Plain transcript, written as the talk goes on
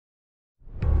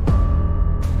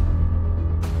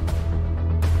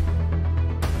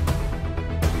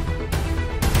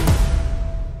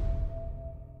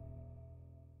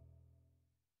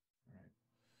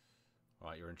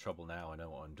in trouble now. I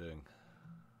know what I'm doing.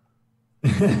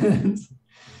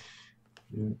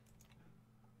 Yeah.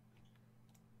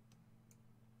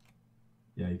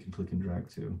 Yeah, you can click and drag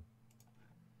too.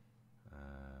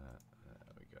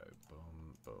 There we go.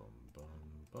 Boom, boom,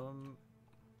 boom, boom.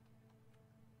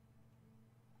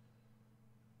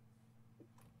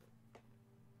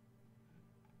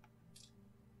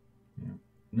 Yeah.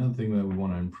 Another thing that we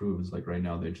want to improve is like right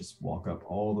now they just walk up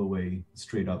all the way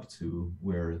straight up to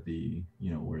where the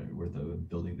where the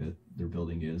building that they're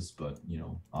building is, but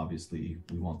obviously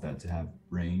we want that to have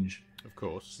range. Of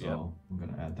course. So yeah. I'm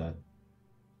going to add that.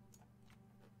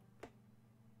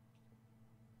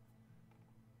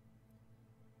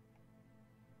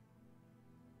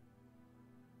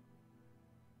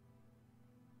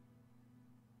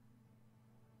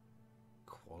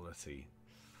 Quality.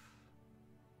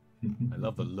 I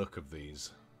love the look of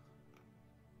these.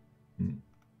 Yeah.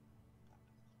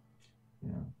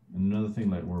 Another thing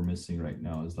that we're missing right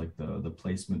now is like the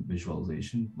placement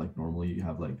visualization. Like normally you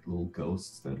have like little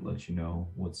ghosts that let you know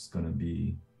what's going to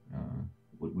be,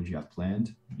 what would you have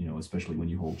planned, especially when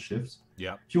you hold shift.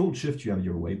 Yeah. If you hold shift, you have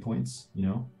your waypoints,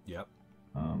 Yep.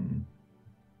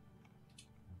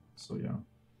 So yeah,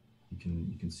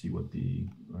 you can see what the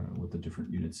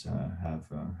different units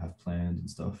have planned and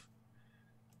stuff.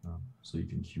 So you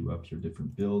can queue up your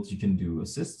different builds. You can do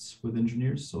assists with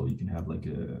engineers. So you can have like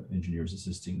engineers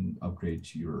assisting upgrade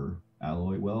to your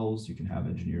alloy wells. You can have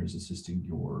engineers assisting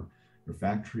your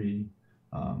factory,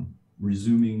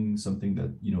 resuming something that,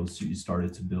 so you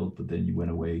started to build, but then you went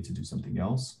away to do something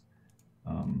else.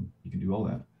 You can do all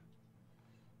that.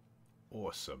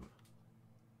 Awesome.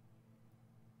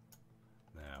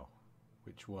 Now,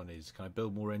 which one is, can I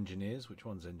build more engineers? Which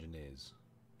one's engineers?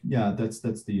 Yeah, that's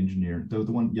the engineer. The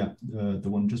one, yeah, the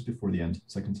one just before the end,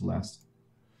 second to last.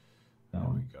 There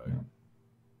we go. Yeah.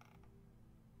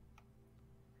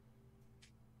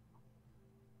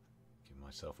 Give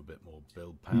myself a bit more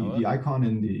build power. The icon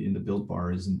in the build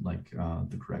bar isn't like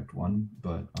the correct one,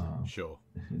 but sure.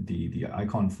 The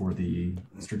icon for the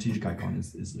strategic icon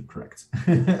is the correct.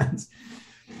 Yeah.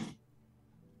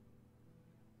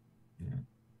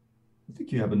 I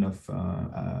think you have enough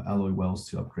alloy wells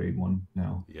to upgrade one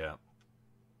now. Yeah.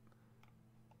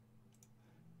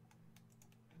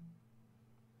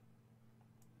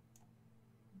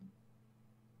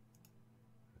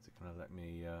 Is it going to let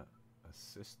me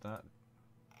assist that?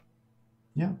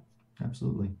 Yeah,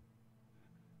 absolutely.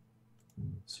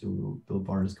 So your build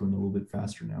bar is going a little bit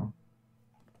faster now.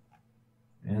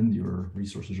 And your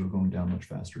resources are going down much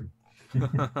faster.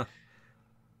 Here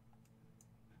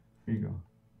you go.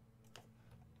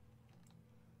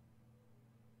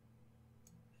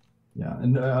 Yeah,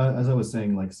 and as I was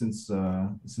saying, like since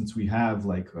we have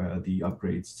like the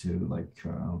upgrades to like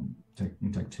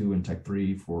Tech 2 and Tech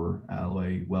 3 for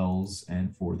alloy wells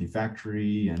and for the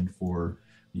factory and for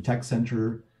the tech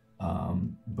center,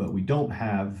 but we don't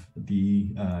have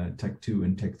the Tech 2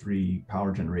 and Tech 3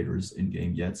 power generators in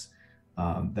game yet.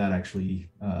 That actually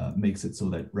makes it so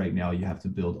that right now you have to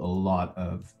build a lot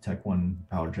of Tech 1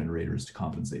 power generators to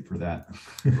compensate for that.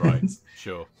 Right,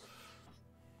 sure.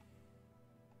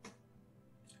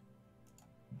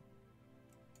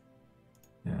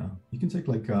 Yeah, you can take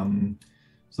like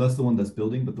so that's the one that's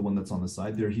building, but the one that's on the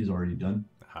side there, he's already done.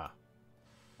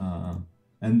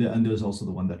 And there's also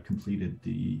the one that completed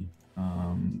the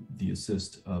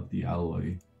assist of the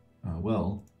alloy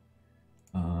well.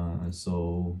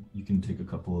 So you can take a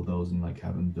couple of those and like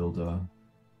have him build a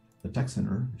tech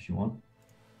center if you want.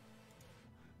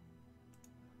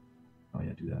 Oh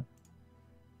yeah, do that.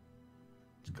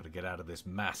 Just got to get out of this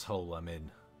mass hole I'm in.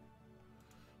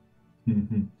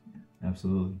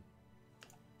 Absolutely.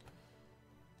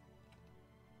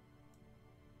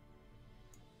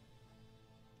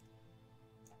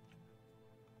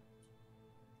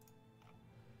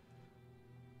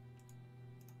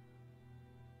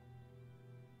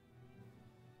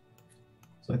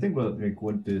 So I think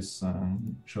what this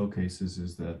showcases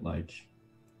is that like,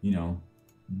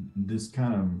 this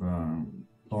kind of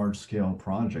large scale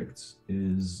projects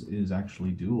is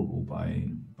actually doable by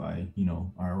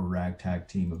our ragtag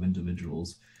team of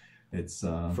individuals. It's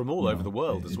from all over the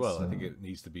world as well. I think it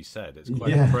needs to be said. It's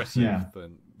quite impressive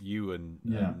that you and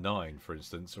Nine, for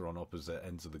instance, are on opposite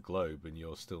ends of the globe, and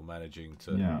you're still managing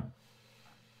to.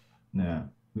 Yeah.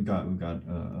 We got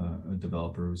a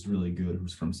developer who's really good,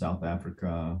 who's from South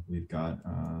Africa. We've got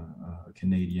a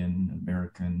Canadian,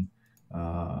 American.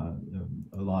 A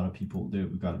lot of people.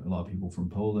 We've got a lot of people from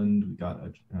Poland. We got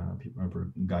a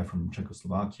guy from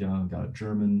Czechoslovakia. We got a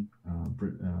German,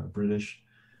 British.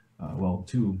 Well,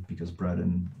 two, because Brett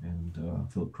and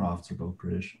Philip Crofts are both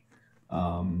British.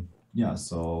 yeah,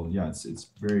 so yeah, it's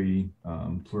very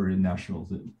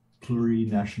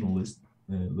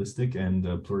plurinationalistic and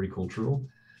pluricultural.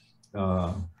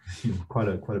 Quite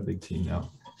a big team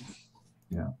now.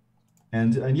 Yeah,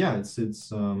 and yeah, it's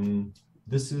this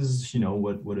is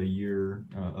what a year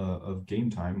of game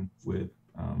time with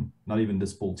not even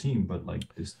this full team, but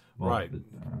like this. Well, right,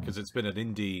 because it's been an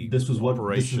indie this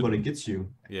operation. is what it gets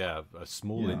you. Yeah, a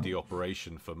small indie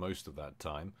operation for most of that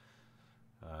time.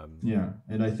 Yeah,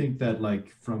 and I think that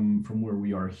like from where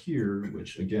we are here,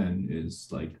 which again is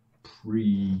like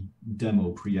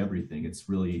pre-demo, pre-everything, it's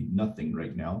really nothing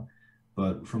right now.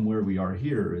 But from where we are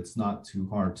here, it's not too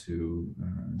hard to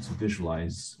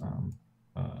visualize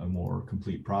a more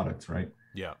complete product, right?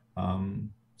 Yeah.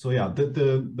 So yeah,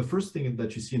 the first thing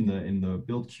that you see in the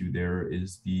build queue there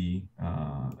is the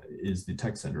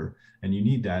tech center, and you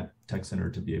need that tech center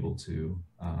to be able to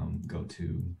go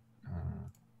to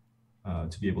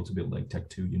be able to build like Tech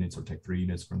 2 units or Tech 3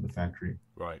 units from the factory.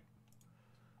 Right.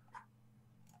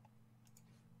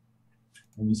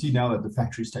 And you see now that the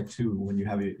factory's Tech 2, when you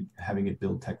having it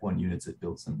build Tech 1 units, it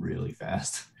builds them really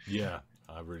fast. Yeah,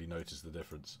 I really noticed the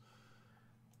difference.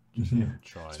 Yeah.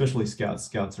 Especially scouts.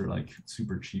 Scouts are like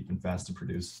super cheap and fast to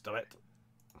produce. Stop it.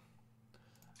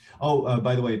 Oh,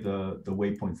 by the way, the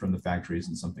waypoint from the factory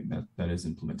isn't something that is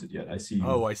implemented yet. I see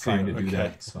you trying to do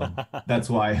that, so that's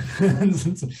why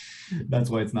that's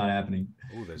why it's not happening.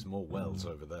 Oh, there's more wells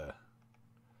over there.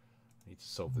 I need to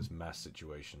solve this mass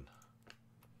situation.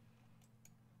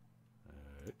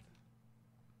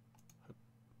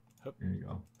 There you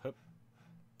go.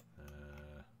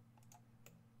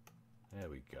 There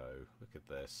we go. Look at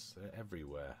this. They're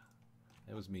everywhere.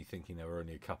 It was me thinking there were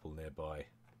only a couple nearby.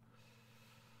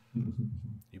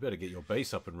 You better get your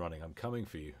base up and running. I'm coming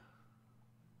for you.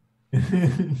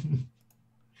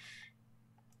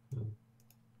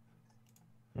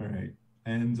 All right.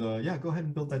 And yeah, go ahead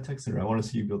and build that tech center. I want to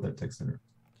see you build that tech center.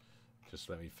 Just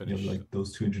let me finish. You have, like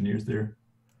those two engineers there.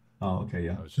 Oh, okay,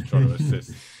 yeah. I was just trying to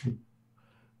assist.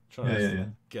 Yeah.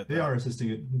 They are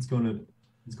assisting it. It's going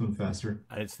faster.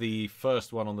 And it's the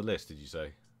first one on the list, did you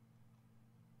say?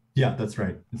 Yeah, that's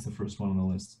right. It's the first one on the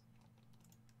list.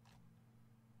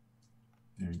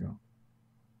 There you go.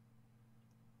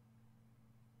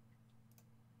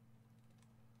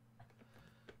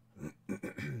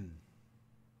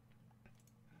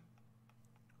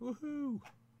 Woohoo!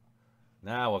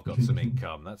 Now I've got some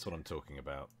income. That's what I'm talking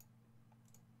about.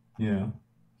 Yeah.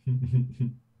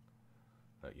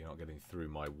 You're not getting through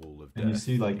my wall of death. And you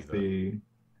see like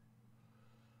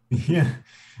yeah.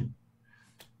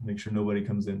 Make sure nobody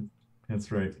comes in.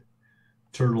 That's right.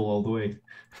 Turtle all the way.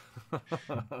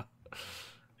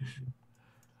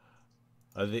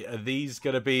 Are these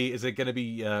going to be, is it going to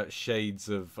be shades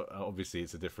of, obviously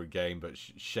it's a different game, but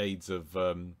shades of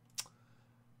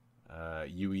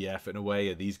UEF in a way?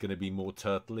 Are these going to be more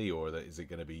turtley, or is it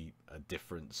going to be a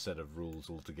different set of rules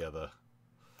altogether?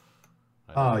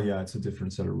 Yeah, it's a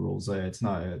different set of rules. It's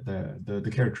not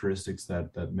the characteristics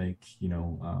that make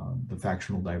the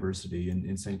factional diversity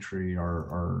in Sanctuary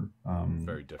are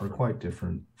very different. Are quite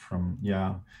different from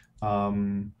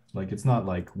like it's not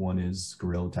like one is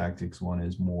guerrilla tactics, one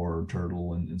is more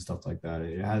turtle and stuff like that.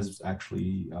 It has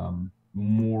actually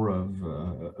more of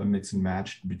a mix and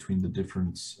match between the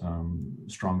different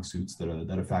strong suits that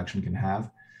a faction can have.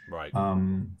 Right.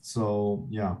 So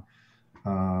yeah.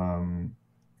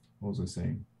 What was I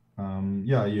saying?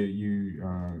 Yeah,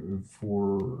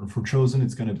 for Chosen,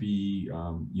 it's going to be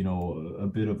a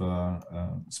bit of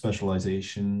a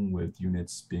specialization with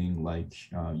units being like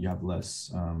you have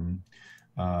less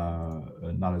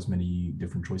not as many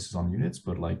different choices on units,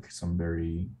 but like some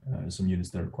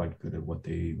units that are quite good at what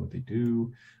they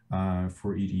do.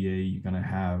 For EDA, you're going to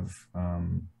have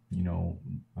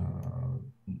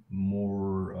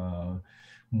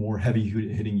more heavy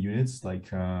hitting units, like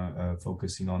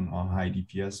focusing on high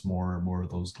DPS, more of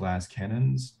those glass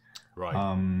cannons. Right.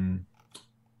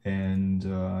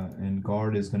 And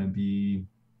guard is going to be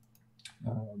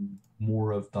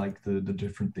more of like the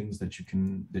different things that you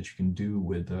can do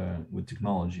with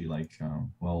technology, like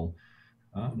oh,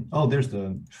 there's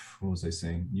what was I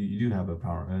saying? You do have a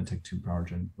Tech 2 power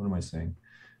gen. What am I saying?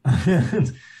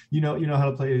 you know how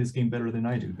to play this game better than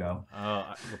I do, Gao.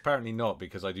 Apparently not,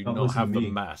 because I do not have the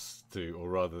mass to, or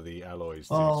rather the alloys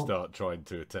to start trying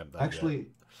to attempt that. Actually, yet.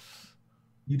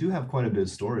 You do have quite a bit of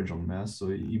storage on the mass, so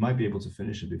you might be able to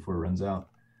finish it before it runs out.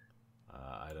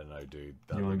 I don't know, dude.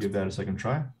 You want to give that a second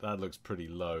try? That looks pretty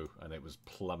low, and it was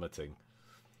plummeting.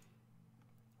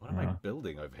 What am I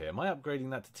building over here? Am I upgrading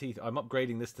that to T? I'm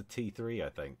upgrading this to T3, I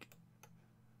think.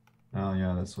 Oh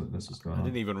yeah, that's what's going on. I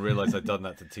didn't even realize I'd done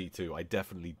that to T2. I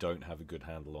definitely don't have a good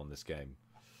handle on this game.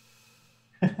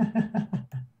 I'm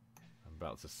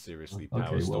about to seriously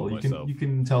power stall myself. You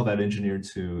can tell that engineer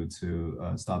to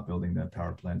stop building that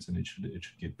power plant, and it should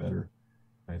get better,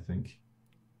 I think.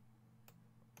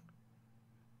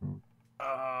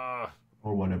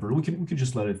 Or whatever. We can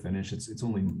just let it finish. It's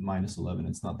only -11.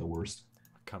 It's not the worst.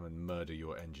 Come and murder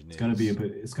your engineers.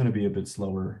 It's gonna be a bit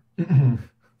slower.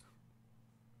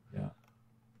 Yeah.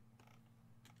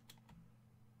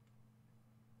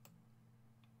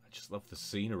 I just love the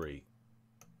scenery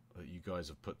that you guys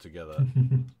have put together.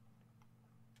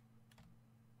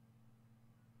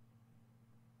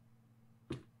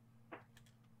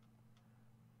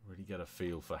 Really get a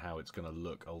feel for how it's going to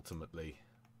look ultimately.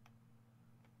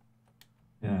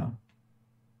 Yeah.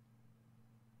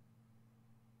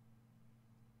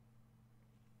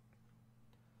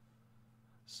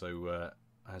 So,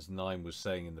 as Nine was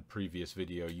saying in the previous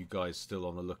video, you guys still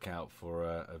on the lookout for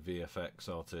a VFX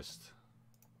artist?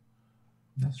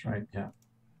 That's right. Yeah.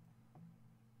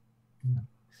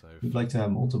 So we'd like to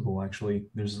have multiple. Actually,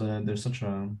 there's such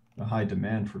a high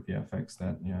demand for VFX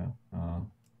that the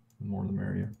more the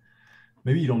merrier.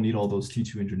 Maybe you don't need all those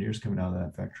T2 engineers coming out of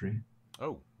that factory.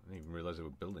 Oh, I didn't even realize they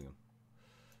were building them.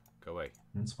 Go away.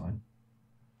 That's fine.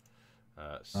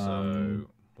 So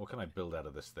what can I build out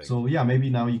of this thing? So yeah, maybe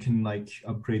now you can like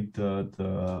upgrade the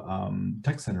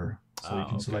tech center. So you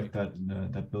can select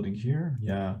that building here.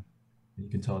 Yeah, you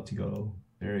can tell it to go.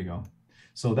 There you go.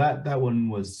 So that one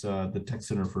was the tech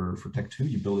center for Tech 2.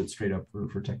 You build it straight up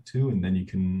for Tech 2, and then you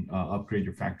can upgrade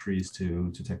your factories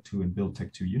to Tech 2 and build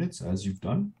Tech 2 units as you've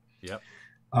done. Yep.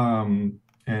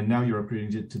 And now you're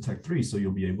upgrading it to Tech 3, so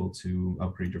you'll be able to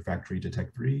upgrade your factory to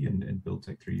Tech 3 and build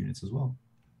Tech 3 units as well.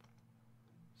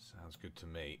 Sounds good to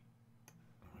me.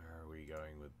 Where are we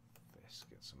going with this?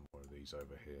 Get some more of these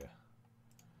over here.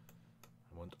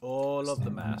 I want all of the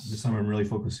mass. This time I'm really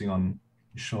focusing on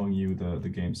showing you the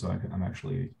game, so I'm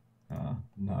actually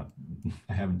not.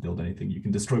 I haven't built anything. You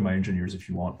can destroy my engineers if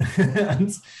you want. I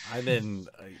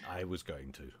was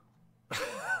going to.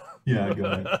 Yeah, go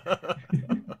ahead.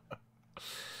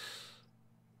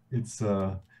 It's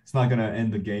not gonna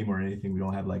end the game or anything. We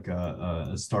don't have like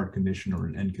a start condition or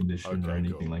an end condition or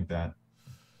anything like that.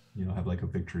 You don't have like a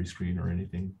victory screen or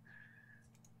anything.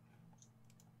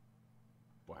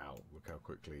 Wow, look how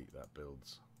quickly that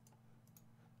builds.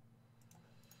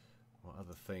 What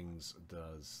other things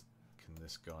can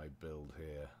this guy build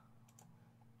here?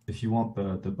 If you want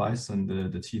the Bison,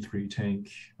 the T3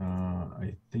 tank,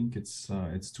 I think it's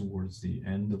towards the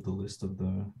end of the list of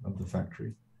the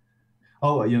factory.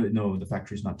 Oh, yeah, no, the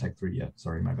factory's not Tech 3 yet.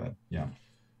 Sorry, my bad. Yeah.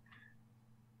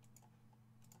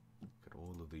 Look at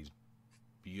all of these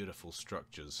beautiful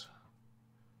structures.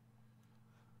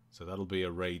 So that'll be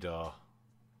a radar.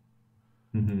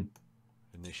 Mm-hmm.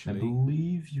 Initially. I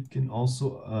believe you can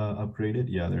also upgrade it.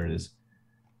 Yeah, there it is.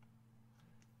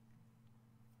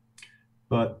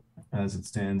 But as it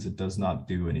stands, it does not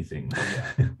do anything.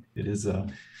 It is a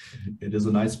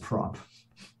nice prop.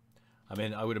 I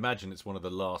mean, I would imagine it's one of the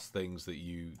last things that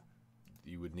you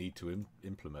would need to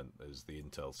implement as the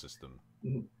Intel system.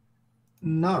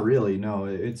 Not really. No,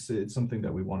 it's something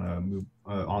that we want to move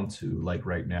onto like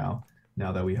right now.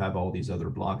 Now that we have all these other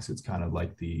blocks, it's kind of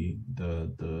like the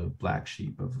black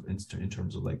sheep of in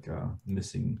terms of like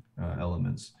missing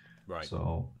elements. Right.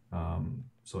 So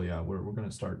yeah, we're going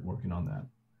to start working on that.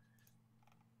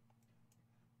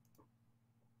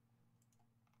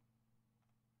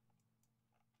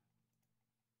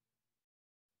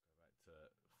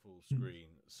 Full screen.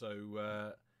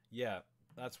 So yeah,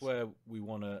 that's where we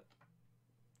want to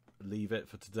leave it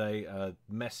for today.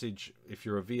 Message, if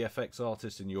you're a VFX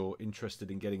artist and you're interested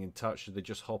in getting in touch, should they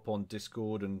just hop on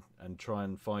Discord and try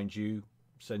and find you,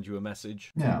 send you a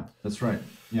message? Yeah, that's right.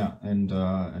 Yeah, and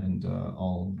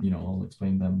I'll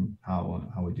explain them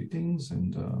how we do things,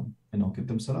 and I'll get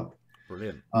them set up.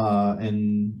 Brilliant.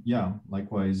 And yeah,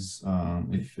 likewise,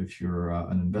 if you're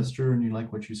an investor and you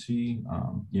like what you see,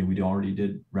 we already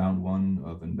did round 1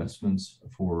 of investments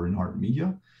for InHeart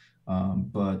Media,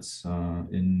 but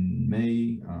in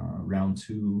May, round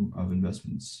 2 of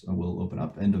investments will open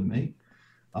up end of May.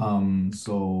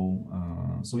 So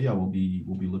yeah, we'll be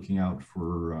looking out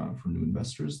for new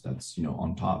investors. That's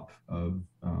on top of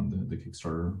the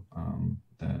Kickstarter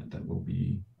that we'll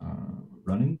be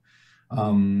running.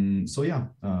 So yeah,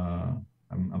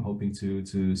 I'm hoping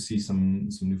to see some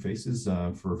new faces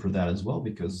for that as well,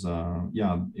 because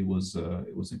yeah, it was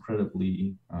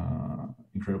incredibly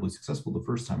successful the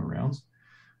first time around,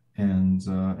 and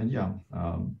yeah,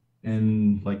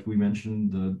 And like we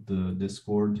mentioned, the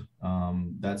Discord,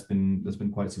 that's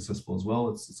been quite successful as well.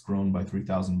 It's grown by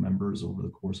 3,000 members over the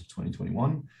course of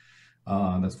 2021.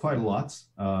 That's quite a lot.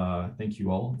 Thank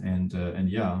you all. And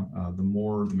yeah, the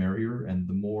more the merrier, and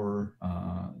the more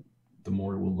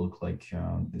it will look like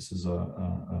this is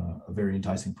a very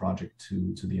enticing project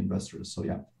to the investors. So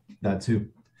yeah, that too.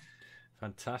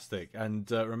 Fantastic.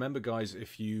 And remember, guys,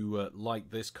 if you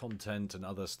like this content and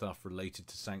other stuff related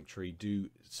to Sanctuary, do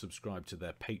subscribe to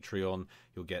their Patreon.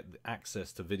 You'll get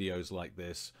access to videos like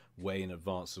this way in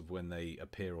advance of when they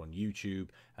appear on YouTube.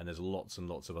 And there's lots and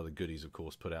lots of other goodies, of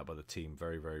course, put out by the team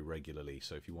very, very regularly.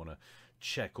 So if you want to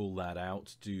check all that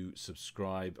out, do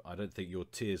subscribe. I don't think your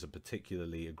tiers are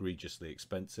particularly egregiously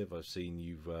expensive. I've seen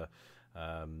you've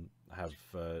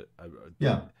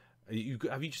Yeah.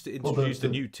 Have you just introduced a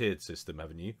new tiered system,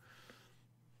 haven't you?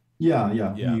 Yeah.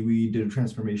 We did a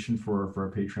transformation for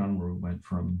our Patreon, where we went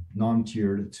from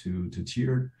non-tiered to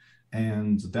tiered,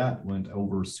 and that went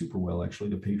over super well. Actually,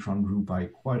 the Patreon grew by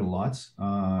quite a lot.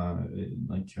 It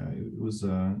was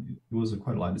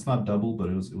quite a lot. It's not double, but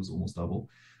it was almost double.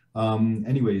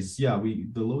 Anyways, yeah,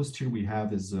 the lowest tier we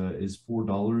have is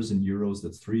 $4 in euros.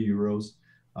 That's €3.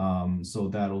 So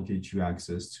that'll get you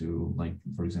access to, like,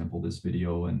 for example, this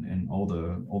video and all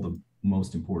the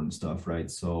most important stuff,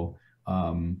 right? So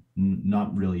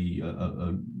not really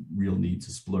a real need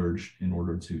to splurge in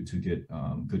order to get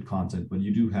good content, but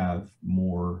you do have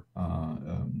more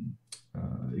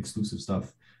exclusive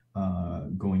stuff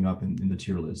going up in the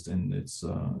tier list, and it's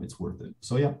worth it.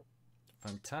 So yeah.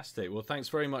 Fantastic. Well, thanks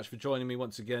very much for joining me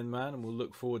once again, man, and we'll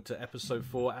look forward to episode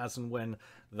 4 as and when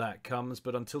that comes.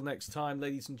 But until next time,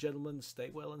 ladies and gentlemen, stay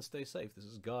well and stay safe. This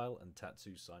is Guile and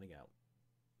Tatsu signing out.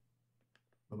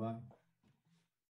 Bye-bye.